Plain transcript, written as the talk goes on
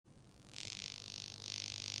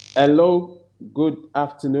Hello, good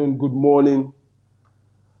afternoon, good morning,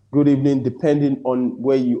 good evening, depending on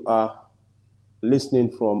where you are listening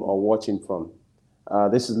from or watching from.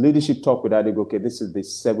 This is Leadership Talk with Adegoke. This is the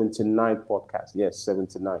 79th podcast. Yes,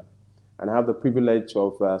 79. And I have the privilege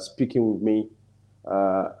of speaking with me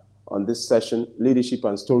uh, on this session, Leadership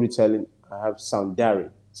and Storytelling. I have Sandari.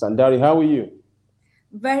 Sandari, how are you?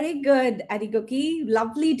 Very good, Adigoki.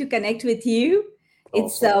 Lovely to connect with you.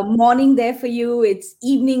 It's Awesome. morning there for you. It's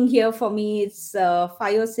evening here for me. It's 5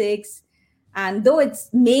 or 6. And though it's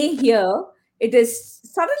May here, it is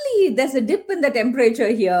suddenly there's a dip in the temperature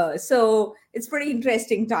here. So it's pretty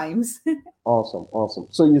interesting times. Awesome. Awesome.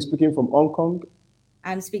 So you're speaking from Hong Kong?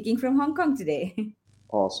 I'm speaking from Hong Kong today.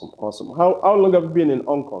 Awesome. Awesome. How long have you been in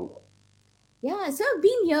Hong Kong? Yeah, so I've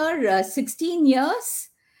been here 16 years.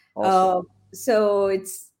 Awesome. Uh, so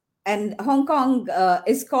it's, and Hong Kong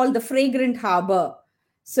is called the fragrant harbor.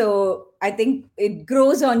 So I think it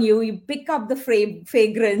grows on you. You pick up the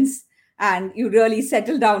fragrance and you really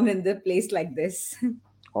settle down in the place like this.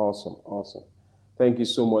 Awesome, awesome. Thank you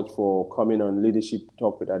so much for coming on Leadership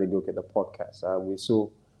Talk with Adegoke, the podcast. We're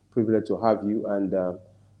so privileged to have you, and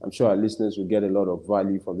I'm sure our listeners will get a lot of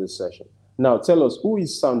value from this session. Now, tell us, who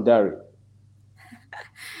is Sandari?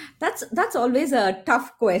 That's always a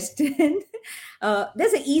tough question.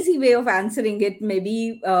 There's an easy way of answering it,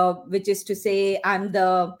 maybe, which is to say I'm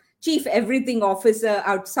the chief everything officer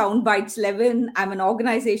at Soundbites 11. I'm an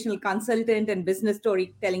organizational consultant and business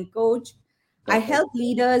storytelling coach. I Okay, help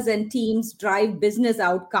leaders and teams drive business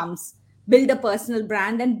outcomes, build a personal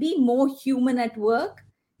brand, and be more human at work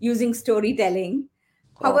using storytelling.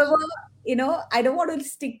 However, awesome. I don't want to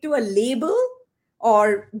stick to a label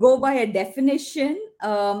or go by a definition.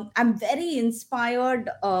 I'm very inspired,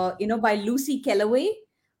 by Lucy Kellaway,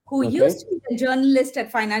 who Okay, used to be a journalist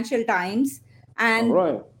at Financial Times. all And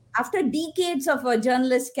right. after decades of a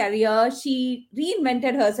journalist career, she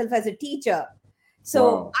reinvented herself as a teacher.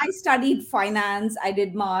 So Wow. I studied finance. I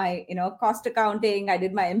did my, cost accounting. I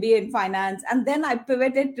did my MBA in finance, and then I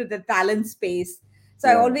pivoted to the talent space. So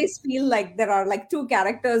I Yeah, always feel like there are like two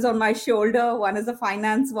characters on my shoulder. One is the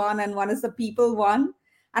finance one, and one is the people one.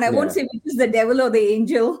 And I won't yeah. say which is the devil or the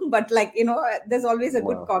angel, but there's always a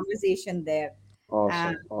good Wow. conversation there.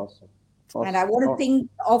 Awesome, awesome, And I awesome, want to awesome. think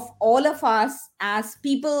of all of us as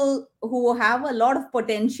people who have a lot of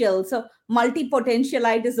potential. So, multi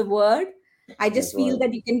potentialite is a word. I That's just feel right.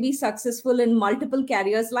 that you can be successful in multiple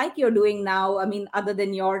careers like you're doing now. I mean, other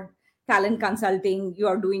than your talent consulting, you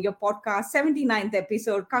are doing your podcast, 79th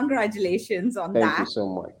episode. Congratulations on Thank you that. so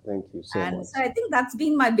much. Thank you so And much. so I think that's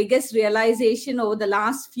been my biggest realization over the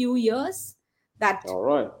last few years, that All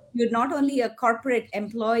right. you're not only a corporate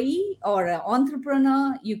employee or an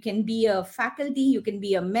entrepreneur, you can be a faculty, you can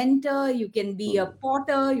be a mentor, you can be a Hmm.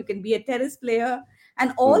 potter, you can be a tennis player.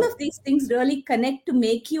 And all Hmm. of these things really connect to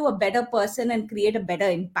make you a better person and create a better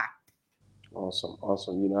impact. Awesome,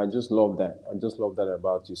 awesome. I just love that. I just love that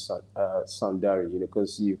about you, Sandari.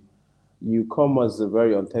 Because you come as a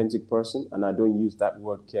very authentic person, and I don't use that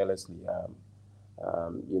word carelessly.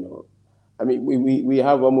 Um, you know, I mean, we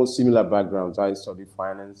have almost similar backgrounds. I studied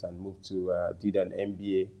finance and moved to did an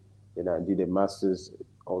MBA. I did a master's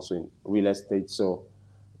also in real estate. So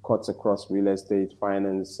cuts across real estate,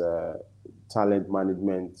 finance, talent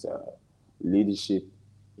management, leadership,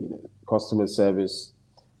 customer service.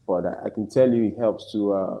 But I can tell you, it helps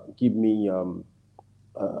to give me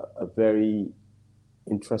a very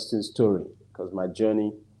interesting story, because my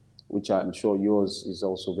journey, which I'm sure yours is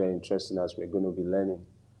also very interesting as we're going to be learning,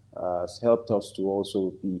 has helped us to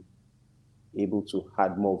also be able to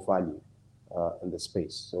add more value in the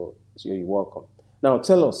space. So you're welcome. Now,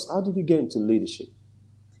 tell us, how did you get into leadership?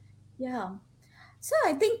 Yeah. So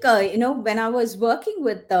I think, when I was working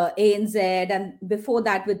with ANZ and before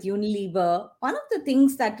that with Unilever, one of the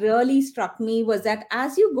things that really struck me was that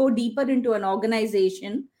as you go deeper into an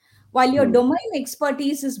organization, while your Mm, domain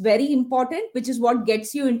expertise is very important, which is what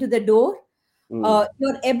gets you into the door, mm,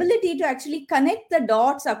 your ability to actually connect the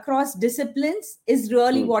dots across disciplines is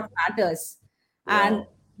really mm. what matters. And Wow.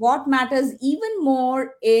 what matters even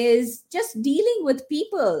more is just dealing with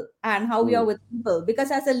people and how you're Mm, with people.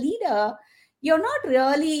 Because as a leader, you're not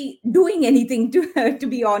really doing anything to, to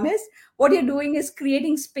be honest. What you're doing is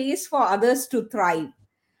creating space for others to thrive.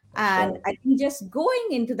 that's And right. I think just going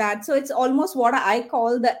into that, so it's almost what I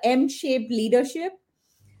call the M shaped leadership.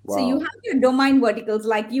 So you Wow. have your domain verticals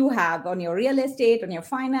like you have on your real estate, on your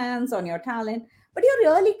finance, on your talent, but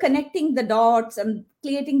you're really connecting the dots and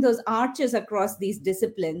creating those arches across these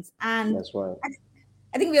disciplines. And That's right. I,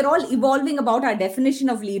 I think we're all evolving about our definition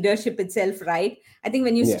of leadership itself, right? I think Yeah.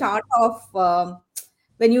 when you start off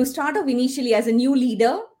initially as a new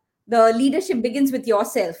leader, the leadership begins with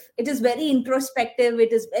yourself. It is very introspective,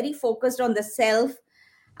 it is very focused on the self,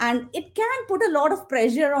 and it can put a lot of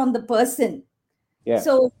pressure on the person. Yeah.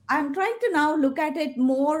 So I'm trying to now look at it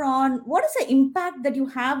more on what is the impact that you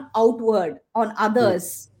have outward on Mm.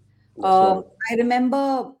 others. That's right. I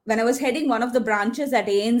remember when I was heading one of the branches at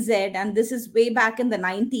ANZ, and this is way back in the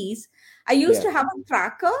 90s, I used Yeah. to have a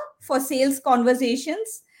tracker for sales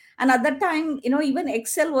conversations. And at that time, even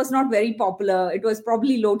Excel was not very popular. It was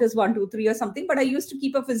probably Lotus 123 or something, but I used to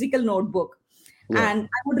keep a physical notebook. Yeah. And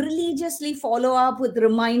I would religiously follow up with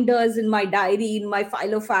reminders in my diary, in my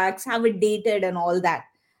file of facts, have it dated and all that.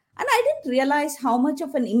 And I didn't realize how much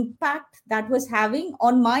of an impact that was having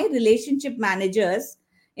on my relationship managers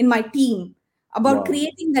in my team about Wow.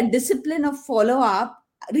 creating that discipline of follow up.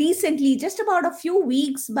 Recently, just about a few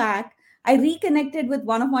weeks back, I reconnected with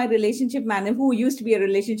one of my relationship managers who used to be a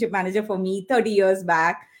relationship manager for me 30 years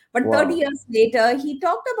back. But 30 Wow. years later, he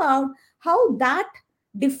talked about how that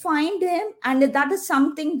defined him, and that is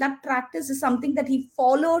something, that practice is something that he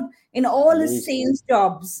followed in all his Amazing. sales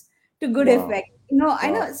jobs to good Wow. effect. I know.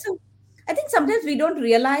 Wow. So I think sometimes we don't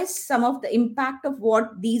realize some of the impact of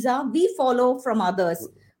what these are. We follow from others,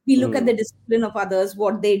 we look at Mm. the discipline of others,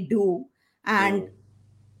 what they do. And Mm.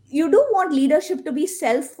 you do want leadership to be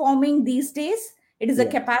self-forming these days. It is a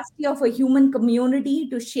Yeah. capacity of a human community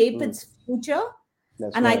to shape Mm. its future.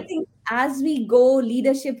 That's And I right. think as we go,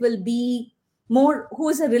 leadership will be more who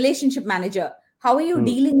is a relationship manager. How are you Mm.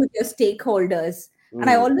 dealing with your stakeholders? And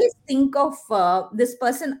I Mm. always think of this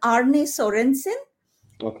person, Arne Sorensen,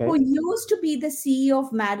 who Okay. used to be the CEO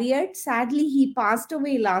of Marriott. Sadly, he passed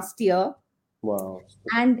away last year. Wow.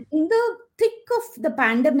 And in the thick of the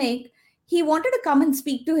pandemic, he wanted to come and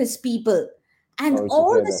speak to his people. And Sorry to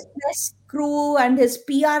all hear his that. press crew and his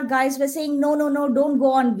PR guys were saying, no, no, no, don't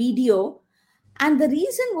go on video. And the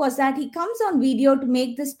reason was that he comes on video to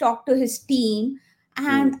make this talk to his team. Mm.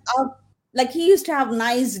 And like he used to have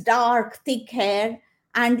nice, dark, thick hair.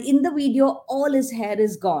 And in the video, all his hair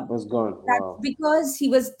is gone. Was gone. That's Wow. because he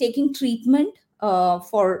was taking treatment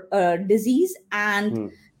for disease. And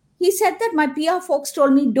Mm. he said that my PR folks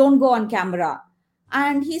told me, don't go on camera.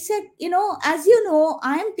 And he said, as you know,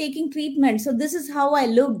 I am taking treatment. So this is how I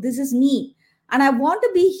look. This is me. And I want to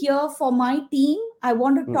be here for my team. I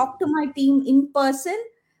want to Mm. talk to my team in person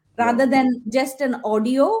rather Wow. than just an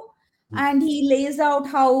audio. And he lays out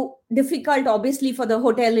how difficult, obviously, for the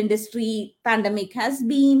hotel industry pandemic has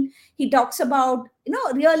been. He talks about,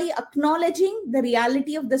 really acknowledging the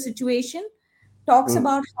reality of the situation, talks Mm.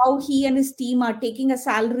 about how he and his team are taking a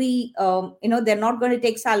salary. They're not going to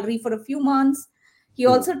take salary for a few months. He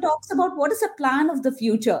Mm. also talks about what is the plan of the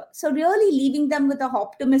future. So really leaving them with a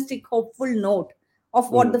optimistic, hopeful note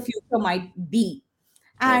of what the Mm. future might be.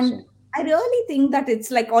 And Awesome. I really think that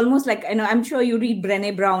it's like almost like, I'm sure you read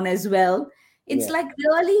Brené Brown as well. It's Yeah. like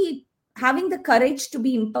really having the courage to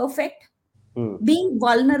be imperfect, Mm. being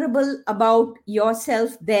vulnerable about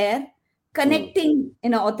yourself there, Mm. connecting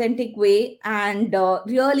in an authentic way, and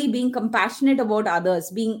really being compassionate about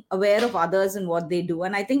others, being aware of others and what they do.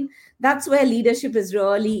 And I think that's where leadership is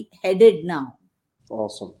really headed now.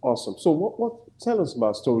 Awesome. Awesome. So what tell us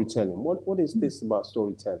about storytelling? What is this about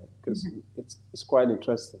storytelling? Because it's quite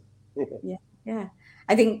interesting. Yeah, yeah.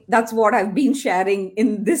 I think that's what I've been sharing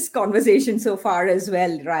in this conversation so far as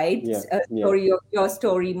well, right? Yeah. A Yeah. story of your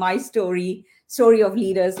story, my story, story of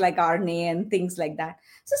leaders like Arne and things like that.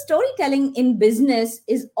 So storytelling in business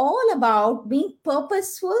is all about being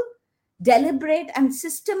purposeful, deliberate, and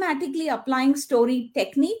systematically applying story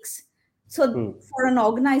techniques so Mm. for an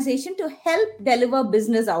organization to help deliver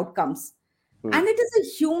business outcomes. Mm. And it is a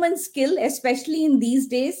human skill, especially in these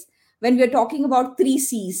days when we're talking about three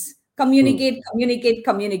C's: Mm. communicate, communicate,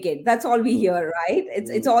 communicate. That's all we Mm. hear, right?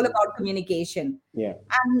 It's all Mm. about communication. Yeah.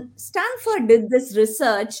 And Stanford did this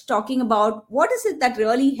research talking about what is it that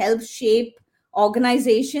really helps shape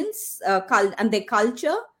organizations and their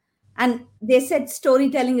culture. And they said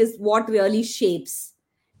storytelling is what really shapes.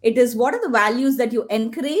 It is what are the values that you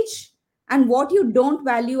encourage and what you don't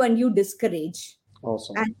value and you discourage.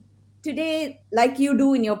 Awesome. And today, like you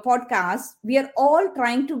do in your podcast, we are all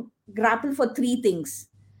trying to grapple for three things.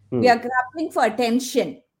 We are Mm. grappling for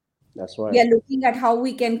attention. That's We right. are looking at how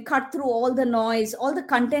we can cut through all the noise, all the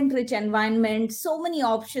content rich environment, so many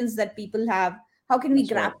options that people have. How can we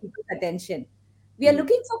That's grab right. people's attention? We are Mm.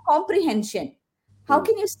 looking for comprehension. How Mm.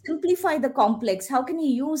 can you simplify the complex? How can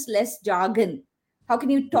you use less jargon? How can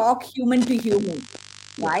you talk human to human?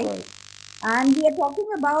 That's Right? right. And we are talking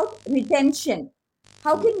about retention.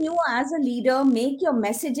 How Mm. can you, as a leader, make your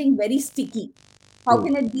messaging very sticky? How Mm.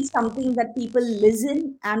 can it be something that people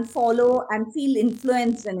listen and follow and feel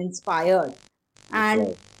influenced and inspired? That's And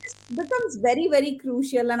right. this becomes very, very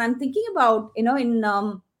crucial. And I'm thinking about, in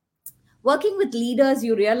working with leaders,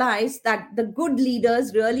 you realize that the good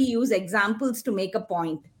leaders really use examples to make a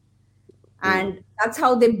point. And that's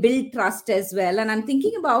how they build trust as well. And I'm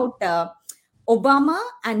thinking about Obama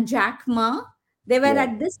and Jack Ma. They were Yeah.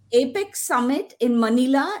 at this Apex summit in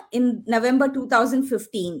Manila in November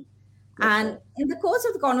 2015. That's And right. in the course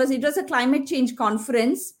of the conversation, it was a climate change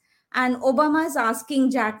conference. And Obama is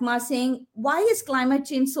asking Jack Ma, saying, "Why is climate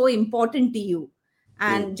change so important to you?"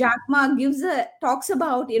 And Jack Ma talks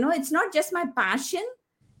about, it's not just my passion,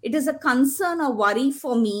 it is a concern or worry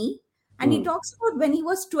for me. And he Mm, talks about when he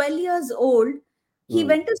was 12 years old, he mm,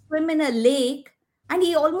 went to swim in a lake and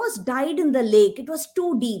he almost died in the lake. It was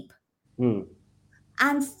too deep. mm,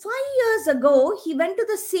 And 5 years ago, he went to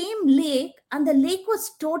the same lake and the lake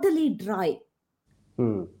was totally dry.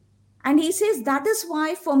 mm. And he says that is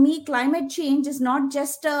why, for me, climate change is not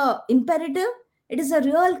just a imperative, it is a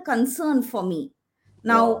real concern for me.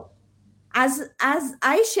 Now, Wow. as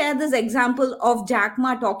I share this example of Jack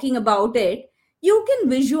Ma talking about it, you can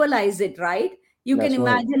visualize it, right? You can That's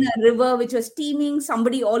right. imagine a river which was steaming,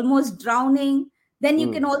 somebody almost drowning. Then you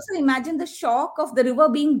Mm, can also imagine the shock of the river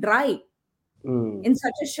being dry mm, in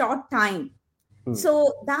such a short time. mm,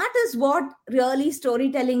 So that is what really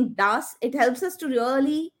storytelling does. It helps us to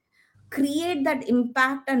really create that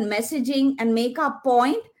impact and messaging and make our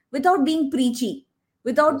point without being preachy,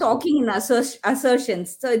 without that's right. talking in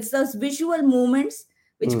assertions. So it's those visual movements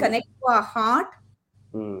which Mm, connect to our heart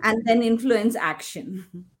mm. and then influence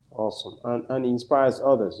action. Awesome. And inspires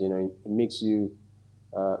others. It makes you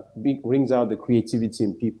brings out the creativity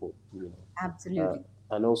in people. Absolutely.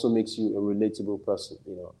 And also makes you a relatable person.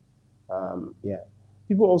 Yeah.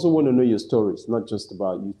 People also want to know your stories, not just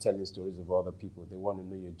about you telling stories of other people. They want to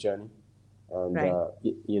know your journey, and Right.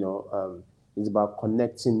 it's about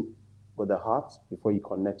connecting with the heart before you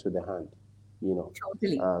connect with the hand. You know,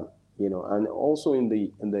 Totally. and also in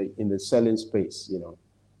the selling space.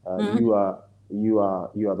 Mhm. You are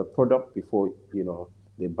the product before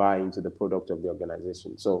they buy into the product of the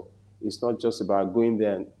organization. So it's not just about going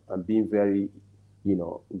there and being very,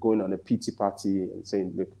 going on a pity party and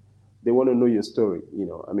saying, look, they want to know your story.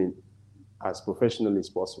 I mean, as professionally as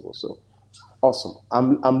possible. So awesome.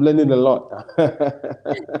 I'm learning a lot.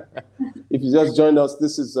 If you just joined us,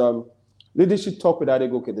 this is Leadership Talk with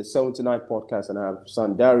Adegoke, the 79 podcast, and I have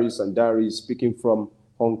Sandari speaking from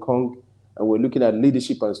Hong Kong, and we're looking at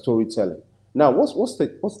leadership and storytelling. Now, what's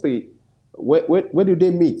the where do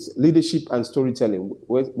they meet? Leadership and storytelling.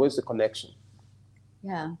 Where's the connection?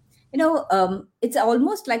 Yeah. It's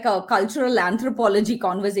almost like a cultural anthropology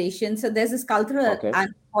conversation. So there's this cultural Okay.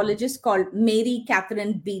 anthropologist called Mary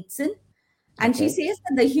Catherine Beatson. And she Okay. says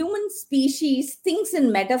that the human species thinks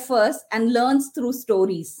in metaphors and learns through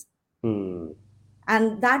stories. Hmm.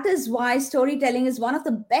 And that is why storytelling is one of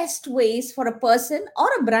the best ways for a person or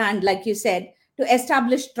a brand, like you said, to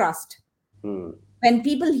establish trust. Hmm. When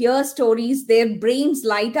people hear stories, their brains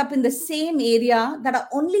light up in the same area that are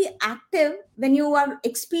only active when you are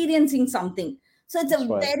experiencing something. So it's That's a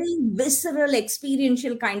right. very visceral,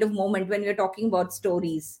 experiential kind of moment when we're talking about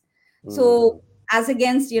stories. Hmm. So, as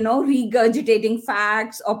against, regurgitating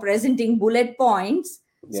facts or presenting bullet points,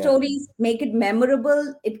 Yeah. stories make it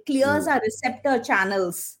memorable, it clears Hmm. our receptor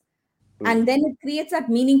channels, Hmm. and then it creates that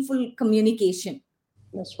meaningful communication.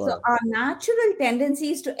 That's So right. our natural tendency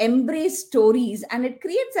is to embrace stories and it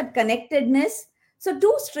creates that connectedness. So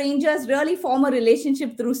two strangers really form a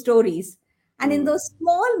relationship through stories. And in Hmm. those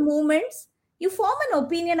small moments, you form an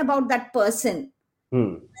opinion about that person.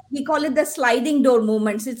 Hmm. We call it the sliding door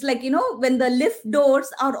moments. It's like, when the lift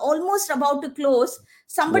doors are almost about to close,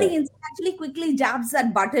 Yeah. somebody actually quickly jabs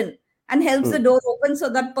that button and helps the Hmm. door open so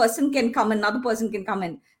that person can come in, another person can come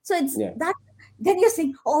in. So it's Yeah. that. Then you're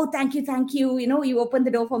saying, "Oh, thank you, thank you. You opened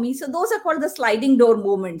the door for me." So those are called the sliding door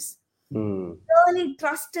moments. Hmm. Really,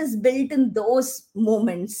 trust is built in those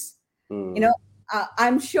moments. You Hmm. know,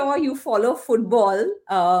 I'm sure you follow football.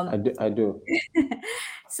 I do. I do.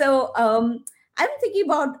 So I'm thinking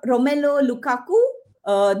about Romelu Lukaku,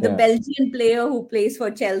 the Yeah. Belgian player who plays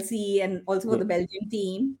for Chelsea and also for Yeah. the Belgian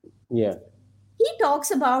team. Yeah. He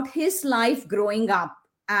talks about his life growing up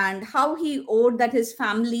and how he owed that his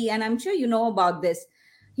family, and I'm sure you know about this.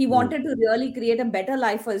 He Hmm. wanted to really create a better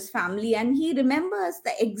life for his family, and he remembers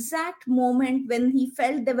the exact moment when he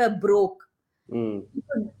felt they were broke. Hmm. You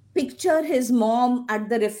could picture his mom at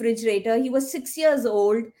the refrigerator. He was 6 years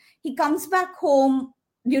old. He comes back home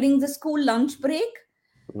during the school lunch break,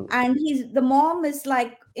 Hmm. and the mom is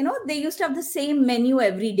like, they used to have the same menu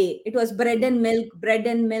every day. It was bread and milk, bread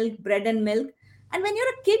and milk, bread and milk. And when you're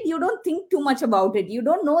a kid, you don't think too much about it. You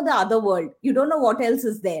don't know the other world. You don't know what else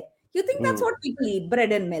is there. You think that's Mm. what people eat,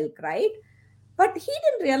 bread and milk, right? But he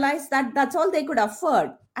didn't realize that that's all they could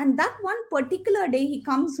afford. And that one particular day, he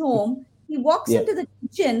comes home, he walks Yeah. into the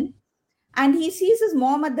kitchen, and he sees his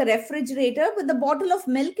mom at the refrigerator with the bottle of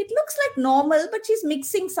milk. It looks like normal, but she's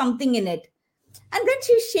mixing something in it. And then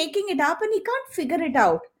she's shaking it up, and he can't figure it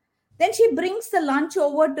out. Then she brings the lunch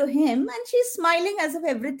over to him, and she's smiling as if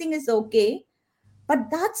everything is okay. But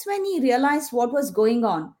that's when he realized what was going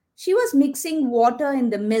on. She was mixing water in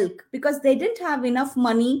the milk because they didn't have enough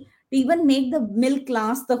money to even make the milk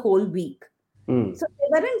last the whole week. Mm. So they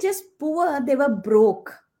weren't just poor, they were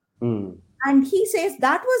broke. Mm. And he says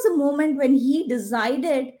that was the moment when he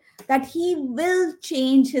decided that he will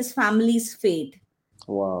change his family's fate.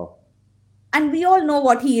 Wow. And we all know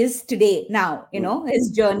what he is today now, Mm.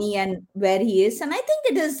 his journey and where he is. And I think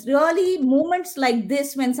it is really moments like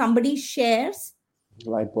this when somebody shares,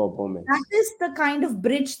 Light bulb that moments. is the kind of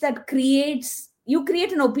bridge that you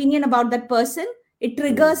create an opinion about that person, it Mm.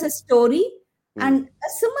 triggers a story. Mm. And a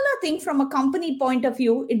similar thing from a company point of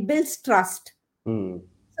view, it builds trust. Mm.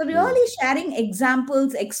 So Mm. really sharing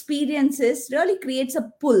examples, experiences really creates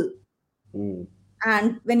a pull. Mm.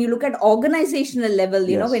 And when you look at organizational level, when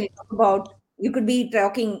Yes. you talk about,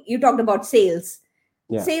 you talked about sales.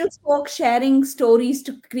 Yeah. Sales folks sharing stories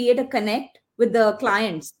to create a connect with the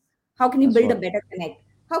clients. How can you That's build a right. better connect?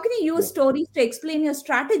 How can you use Yeah. stories to explain your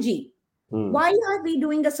strategy? Mm. Why are we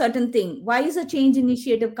doing a certain thing? Why is a change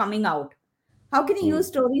initiative coming out? How can you Mm. use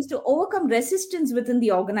stories to overcome resistance within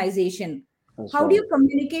the organization? That's How do right. you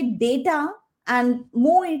communicate data and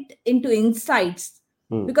move it into insights?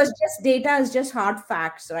 Mm. Because just data is just hard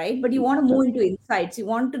facts, right? But you want to move into insights. You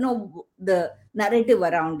want to know the narrative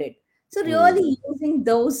around it. So Mm. really using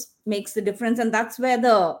those makes the difference, and that's where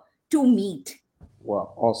the two meet.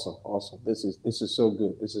 Wow, awesome, awesome. This is so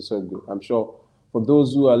good. This is so good. I'm sure for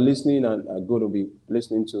those who are listening and are going to be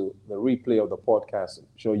listening to the replay of the podcast, I'm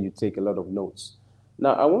sure you take a lot of notes.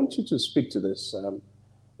 Now, I want you to speak to this.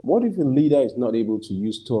 What if a leader is not able to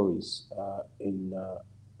use stories in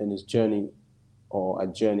his journey or a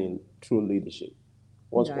journey in true leadership?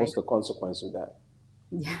 What's Right. the consequence of that?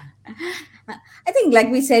 Yeah. I think, like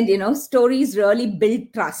we said, stories really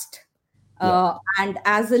build trust. Yeah, And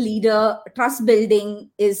as a leader, trust building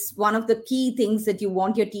is one of the key things that you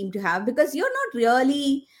want your team to have, because you're not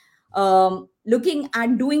really looking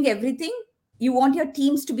at doing everything. You want your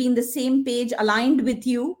teams to be in the same page, aligned with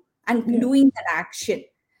you, and yeah, doing that action.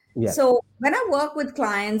 yeah. So when I work with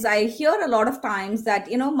clients, I hear a lot of times that,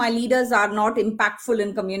 my leaders are not impactful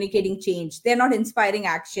in communicating change. They're not inspiring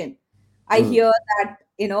action. I Mm. hear that,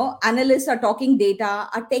 analysts are talking data.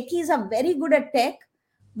 Our techies are very good at tech,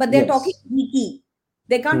 but they're talking Yes. geeky.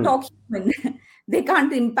 They can't Mm. talk human. They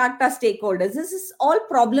can't impact our stakeholders. This is all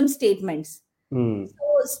problem statements. Mm.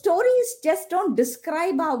 So stories just don't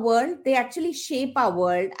describe our world. They actually shape our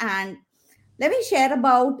world. And let me share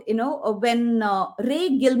about, when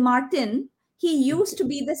Ray Gilmartin, he used to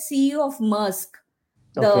be the CEO of Maersk,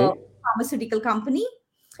 the Okay. pharmaceutical company.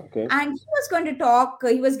 Okay. And he was going to talk,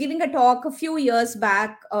 he was giving a talk a few years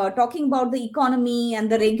back, talking about the economy and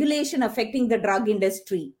the regulation affecting the drug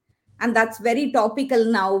industry. And that's very topical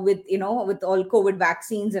now with, with all COVID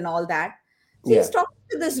vaccines and all that. So Yeah. he's talking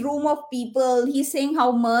to this room of people. He's saying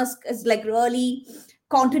how Musk has like really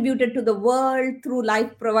contributed to the world through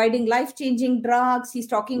life, providing life-changing drugs. He's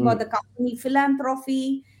talking about Mm. the company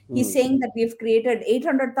philanthropy. He's Mm. saying that we've created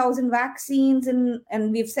 800,000 vaccines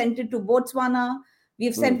and we've sent it to Botswana.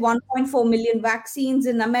 We've Mm. sent 1.4 million vaccines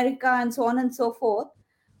in America and so on and so forth.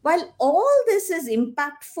 While all this is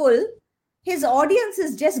impactful, his audience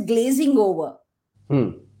is just glazing over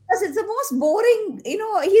Mm. because it's the most boring,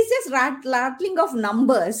 he's just rattling off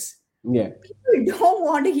numbers. Yeah. People don't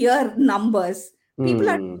want to hear numbers. People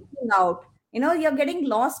are Mm. tuning out. You're getting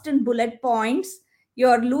lost in bullet points.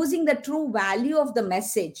 You're losing the true value of the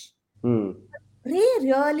message. Mm. Ray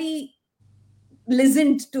really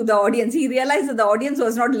listened to the audience. He realized that the audience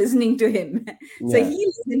was not listening to him. So Yeah. he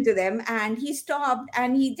listened to them and he stopped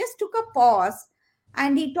and he just took a pause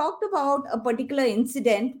and he talked about a particular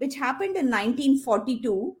incident which happened in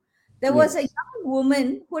 1942. There was a Yes. young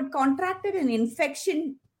woman who had contracted an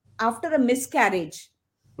infection after a miscarriage.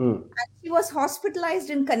 Mm. And she was hospitalized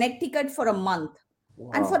in Connecticut for a month.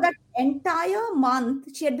 And for Wow. that entire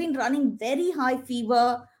month, she had been running very high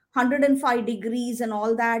fever, 105 degrees, and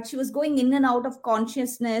all that. She was going in and out of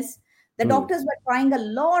consciousness. The Mm. doctors were trying a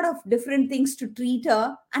lot of different things to treat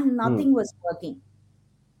her, and Mm. nothing was working.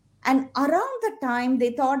 And around the time,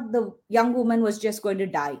 they thought the young woman was just going to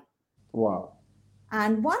die. Wow.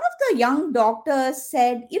 And one of the young doctors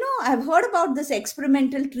said, I've heard about this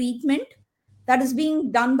experimental treatment that is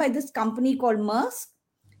being done by this company called Merck.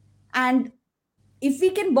 And if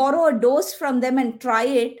we can borrow a dose from them and try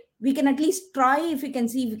it, we can at least try if we can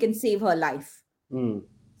see if we can save her life. Mm.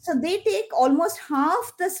 So they take almost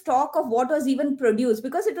half the stock of what was even produced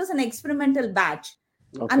because it was an experimental batch.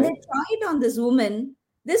 Okay. And they try it on this woman.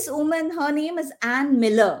 This woman, her name is Ann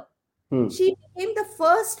Miller. She became the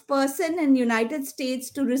first person in the United States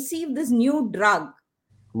to receive this new drug.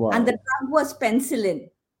 Wow. And the drug was penicillin.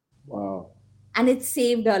 Wow. And it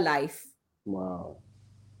saved her life. Wow.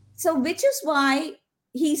 So, which is why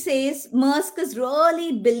he says Merck is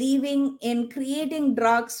really believing in creating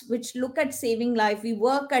drugs which look at saving life. We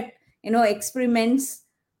work at, experiments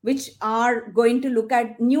which are going to look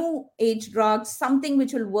at new age drugs, something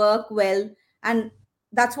which will work well. And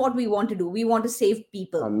that's what we want to do. We want to save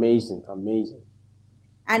people. Amazing.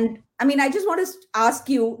 And I mean, I just want to ask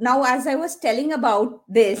you now, as I was telling about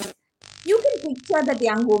this, you can picture that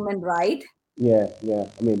young woman, right? Yeah.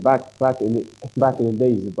 I mean, back in the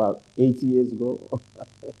days, about 80 years ago.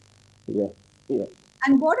 Yeah.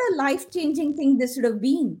 And what a life-changing thing this would have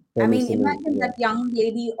been. I mean, imagine that young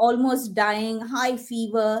lady almost dying, high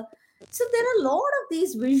fever. So there are a lot of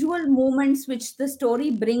these visual moments which the story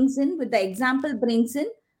brings in, with the example brings in,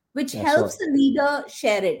 which helps the leader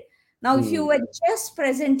share it. Now, if you were just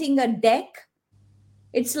presenting a deck,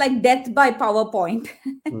 it's like death by PowerPoint.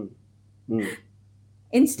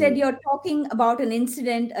 Instead, you're talking about an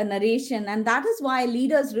incident, a narration, and that is why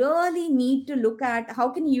leaders really need to look at how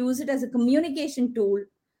can you use it as a communication tool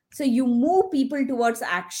so you move people towards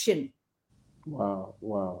action. Wow.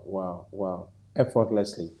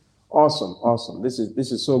 Effortlessly. Awesome. This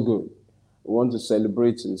is so good. I want to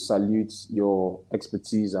celebrate and salute your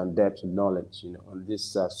expertise and depth of knowledge, on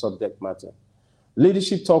this subject matter.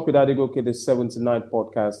 Leadership Talk with Adegoke, the 79th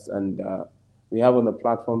podcast, and we have on the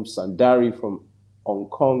platform Sandari from Hong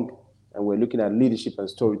Kong, and we're looking at leadership and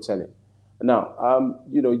storytelling. Now,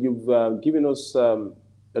 you've given us a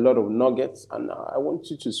lot of nuggets, and I want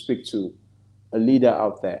you to speak to a leader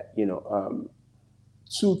out there.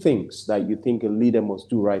 Two things that you think a leader must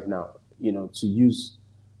do right now. To use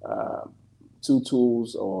two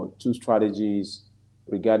tools or two strategies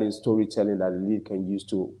regarding storytelling that a leader can use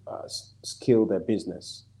to scale their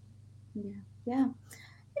business. Yeah.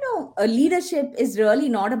 A leadership is really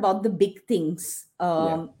not about the big things.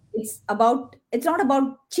 It's not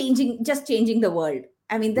about changing the world.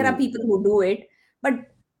 I mean, there are people who do it, but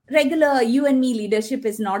regular you and me leadership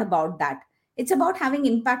is not about that. It's about having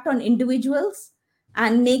impact on individuals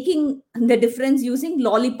and making the difference using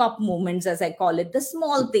lollipop moments, as I call it, the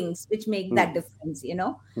small things which make that difference,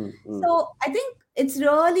 So I think it's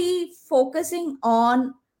really focusing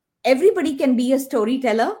on everybody can be a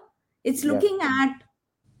storyteller. It's looking at,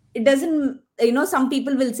 it doesn't, some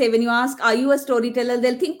people will say, when you ask, are you a storyteller?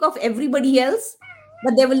 They'll think of everybody else,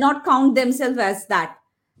 but they will not count themselves as that.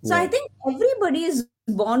 So I think everybody is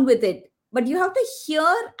born with it, but you have to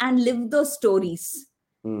hear and live those stories.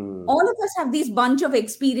 All of us have these bunch of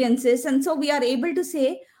experiences. And so we are able to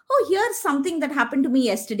say, oh, here's something that happened to me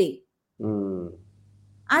yesterday.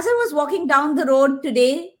 As I was walking down the road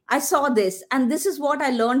today, I saw this, and this is what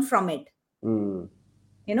I learned from it.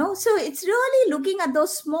 So it's really looking at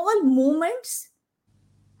those small moments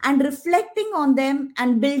and reflecting on them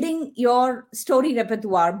and building your story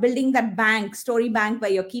repertoire, building that story bank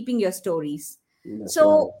where you're keeping your stories.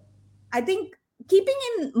 I think keeping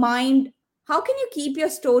in mind, how can you keep your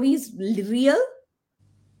stories real?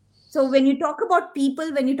 So when you talk about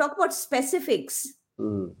people, when you talk about specifics,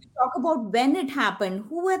 talk about when it happened,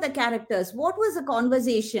 who were the characters, what was the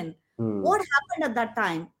conversation, what happened at that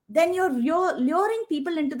time, then you're luring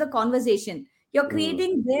people into the conversation. You're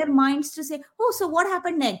creating their minds to say, oh, so what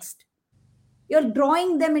happened next? You're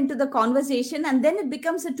drawing them into the conversation, and then it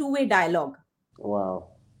becomes a two-way dialogue. Wow.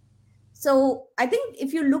 So I think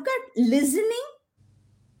if you look at listening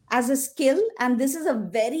as a skill, and this is a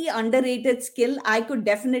very underrated skill, I could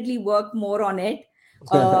definitely work more on it.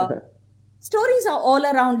 Stories are all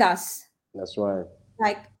around us. That's right.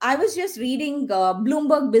 Like, I was just reading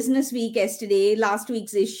Bloomberg Business Week yesterday, last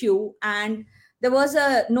week's issue, and there was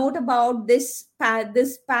a note about this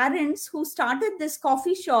parents who started this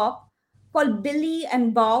coffee shop called Billy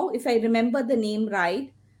and Bow, if I remember the name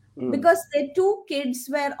right, because their two kids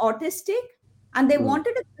were autistic, and they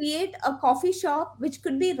wanted to create a coffee shop which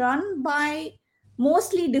could be run by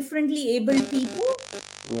mostly differently abled people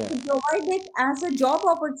to provide it as a job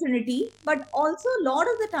opportunity. But also a lot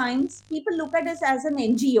of the times people look at us as an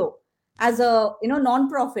NGO, as a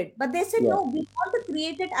non-profit, but they said no, we want to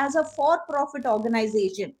create it as a for-profit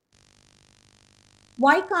organization.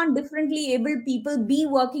 Why can't differently abled people be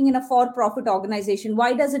working in a for-profit organization?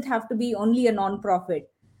 Why does it have to be only a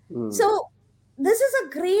non-profit? Mm, So this is a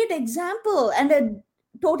great example and a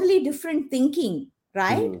totally different thinking,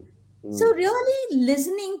 right? mm, So mm, really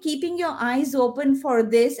listening, keeping your eyes open for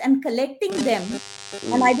this and collecting them.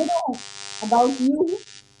 And I mm, don't know about you,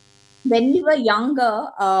 when we were younger,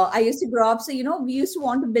 I used to grow up. So, we used to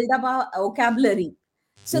want to build up our vocabulary.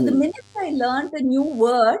 So the mm. minute I learned a new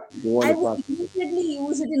word, You want I to would practice it? immediately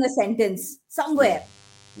use it in a sentence Yeah, somewhere.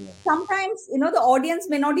 yeah. Sometimes, the audience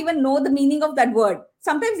may not even know the meaning of that word.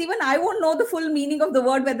 Sometimes even I won't know the full meaning of the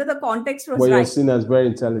word, whether the context But was you're right. seen as very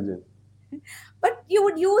intelligent. But you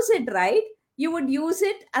would use it, right? You would use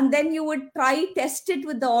it and then you would try test it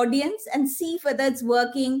with the audience and see whether it's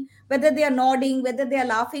working, whether they are nodding, whether they are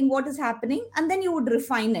laughing, what is happening, and then you would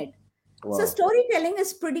refine it. So Wow, storytelling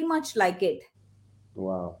is pretty much like it.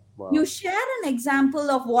 wow, You wow. share an example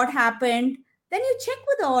of what happened, then you check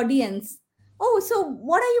with the audience. Oh, so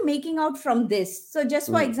what are you making out from this? So just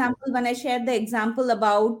for Mm. example, when I shared the example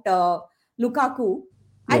about Lukaku,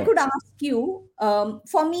 I Yeah, could ask you,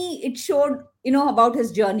 for me it showed, about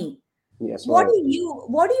his journey. yes, what right. do you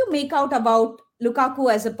what do you make out about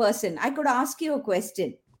Lukaku as a person? I could ask you a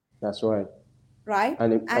question, That's right. right?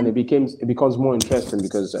 And And it becomes more interesting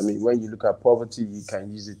because I mean, when you look at poverty, you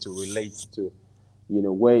can use it to relate to,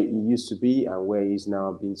 where he used to be and where he's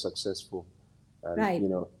now being successful, and right.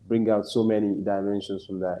 bring out so many dimensions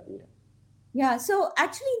from that. Yeah, Yeah, so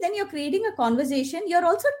actually then you're creating a conversation. You're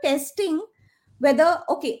also testing whether,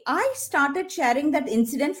 okay, I started sharing that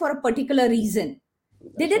incident for a particular reason.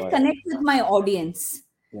 Did that's it right. connect with my audience?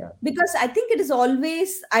 Yeah. Because I think it is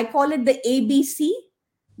always, I call it the ABC,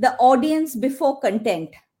 the audience before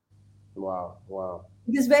content. Wow. Wow.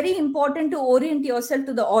 It is very important to orient yourself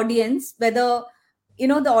to the audience, whether,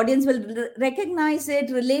 the audience will recognize it,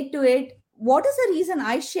 relate to it. What is the reason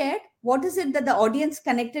I shared? What is it that the audience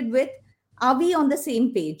connected with? Are we on the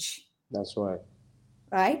same page? That's right.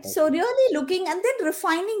 Right? That's So really looking and then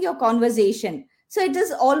refining your conversation. So it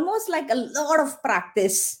is almost like a lot of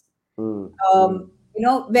practice. mm, mm.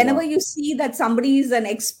 Whenever Wow. you see that somebody is an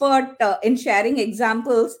expert in sharing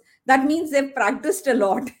examples, that means they've practiced a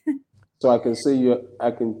lot. So I can say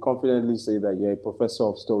I can confidently say that you're a professor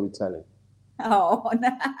of storytelling. Oh,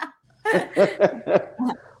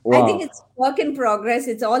 I think Wow. it's work in progress.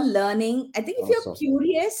 It's all learning. I think if you're Awesome.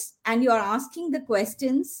 curious and you're asking the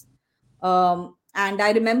questions, and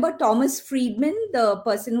I remember Thomas Friedman, the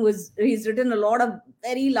person he's written a lot of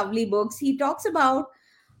very lovely books. He talks about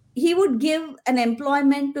he would give an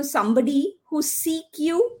employment to somebody whose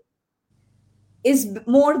CQ is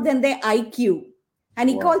more than their IQ, and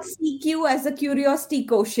he Wow. calls CQ as the curiosity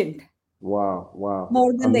quotient Wow. Wow.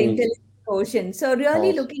 more than the Amazing. intelligence quotient. So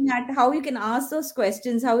really Awesome. looking at how you can ask those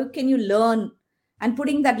questions, how can you learn, and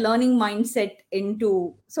putting that learning mindset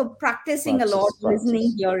into, so practicing a lot, Practice.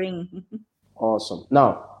 listening, Practice. hearing. Awesome.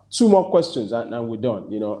 Now, two more questions and we're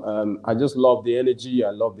done. I just love the energy.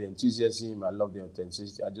 I love the enthusiasm. I love the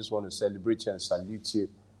authenticity. I just want to celebrate you and salute you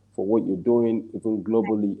for what you're doing, even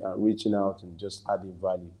globally, reaching out and just adding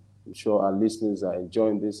value. I'm sure our listeners are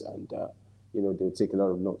enjoying this and, they'll take a lot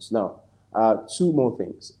of notes. Now, two more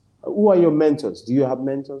things. Who are your mentors? Do you have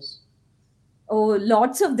mentors? Oh,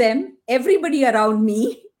 lots of them, everybody around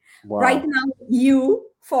me right Wow. now, you,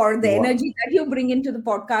 for the Wow. energy that you bring into the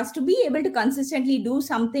podcast to be able to consistently do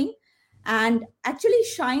something and actually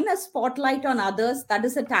shine a spotlight on others. That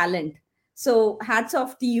is a talent. So hats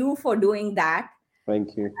off to you for doing that.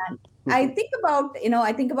 Thank you. I think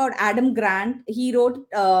about Adam Grant. He wrote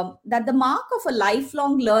that the mark of a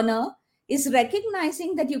lifelong learner is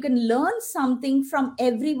recognizing that you can learn something from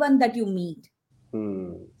everyone that you meet.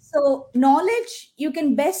 Hmm. So knowledge you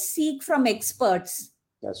can best seek from experts.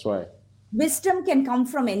 That's right. Wisdom can come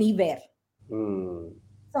from anywhere. Hmm.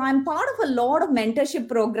 So I'm part of a lot of mentorship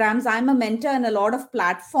programs. I'm a mentor in a lot of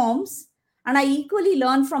platforms, and I equally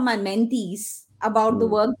learn from my mentees about the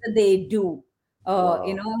Hmm. work that they do, Wow.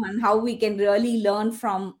 and how we can really learn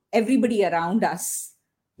from everybody around us.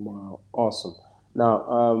 Wow, awesome.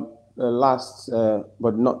 Now, the last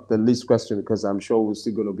but not the least question, because I'm sure we're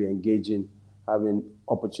still going to be engaging, having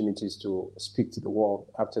opportunities to speak to the world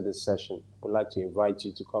after this session. I'd like to invite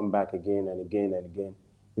you to come back again and again and again,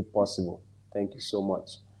 if possible. Thank you so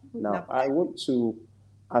much. Would Now, love I that. want to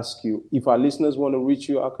ask you if our listeners want to reach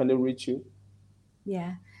you, how can they reach you?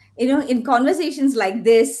 Yeah. In conversations like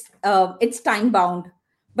this, it's time bound.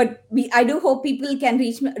 But I do hope people can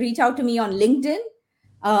reach out to me on LinkedIn.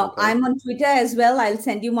 Okay. I'm on Twitter as well. I'll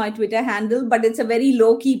send you my Twitter handle, but it's a very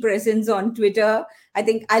low key presence on Twitter. I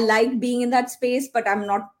think I like being in that space, but I'm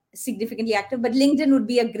not significantly active. But LinkedIn would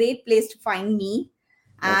be a great place to find me.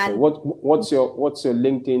 And what's your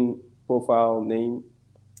LinkedIn profile name?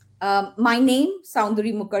 My name,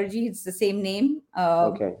 Soundari Mukherjee, it's the same name.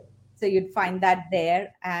 Okay. So you'd find that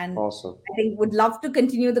there. And awesome. I think would love to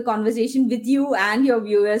continue the conversation with you and your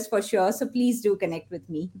viewers for sure. So please do connect with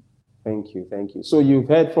me. Thank you. Thank you. So you've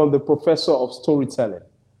heard from the professor of storytelling,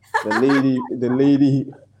 the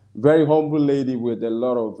lady, very humble lady with a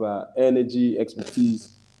lot of energy,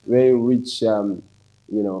 expertise, very rich,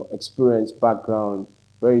 experience, background,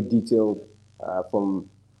 very detailed, from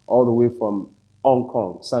all the way from Hong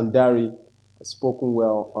Kong. Sandari has spoken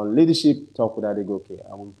well on leadership, talk with Adegoke,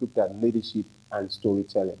 and we looked at leadership and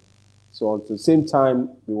storytelling. So at the same time,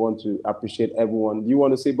 we want to appreciate everyone. Do you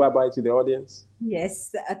want to say bye-bye to the audience?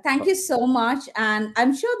 Yes, thank you so much. And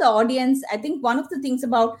I'm sure the audience, I think one of the things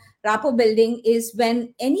about rapport building is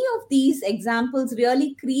when any of these examples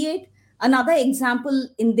really create another example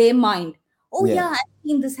in their mind. Oh, yeah, I've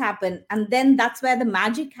seen this happen. And then that's where the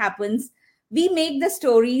magic happens. We make the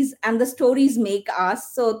stories and the stories make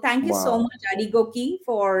us. So thank you so much, Adegoke,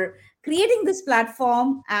 for creating this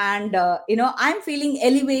platform. And, I'm feeling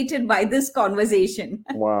elevated by this conversation.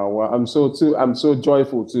 Wow. I'm so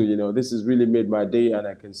joyful too. This has really made my day, and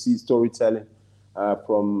I can see storytelling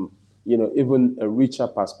from, even a richer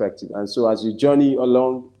perspective. And so as you journey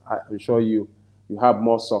along, I'm sure you have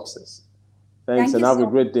more success. Thanks, and have a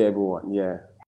great day, everyone. Yeah.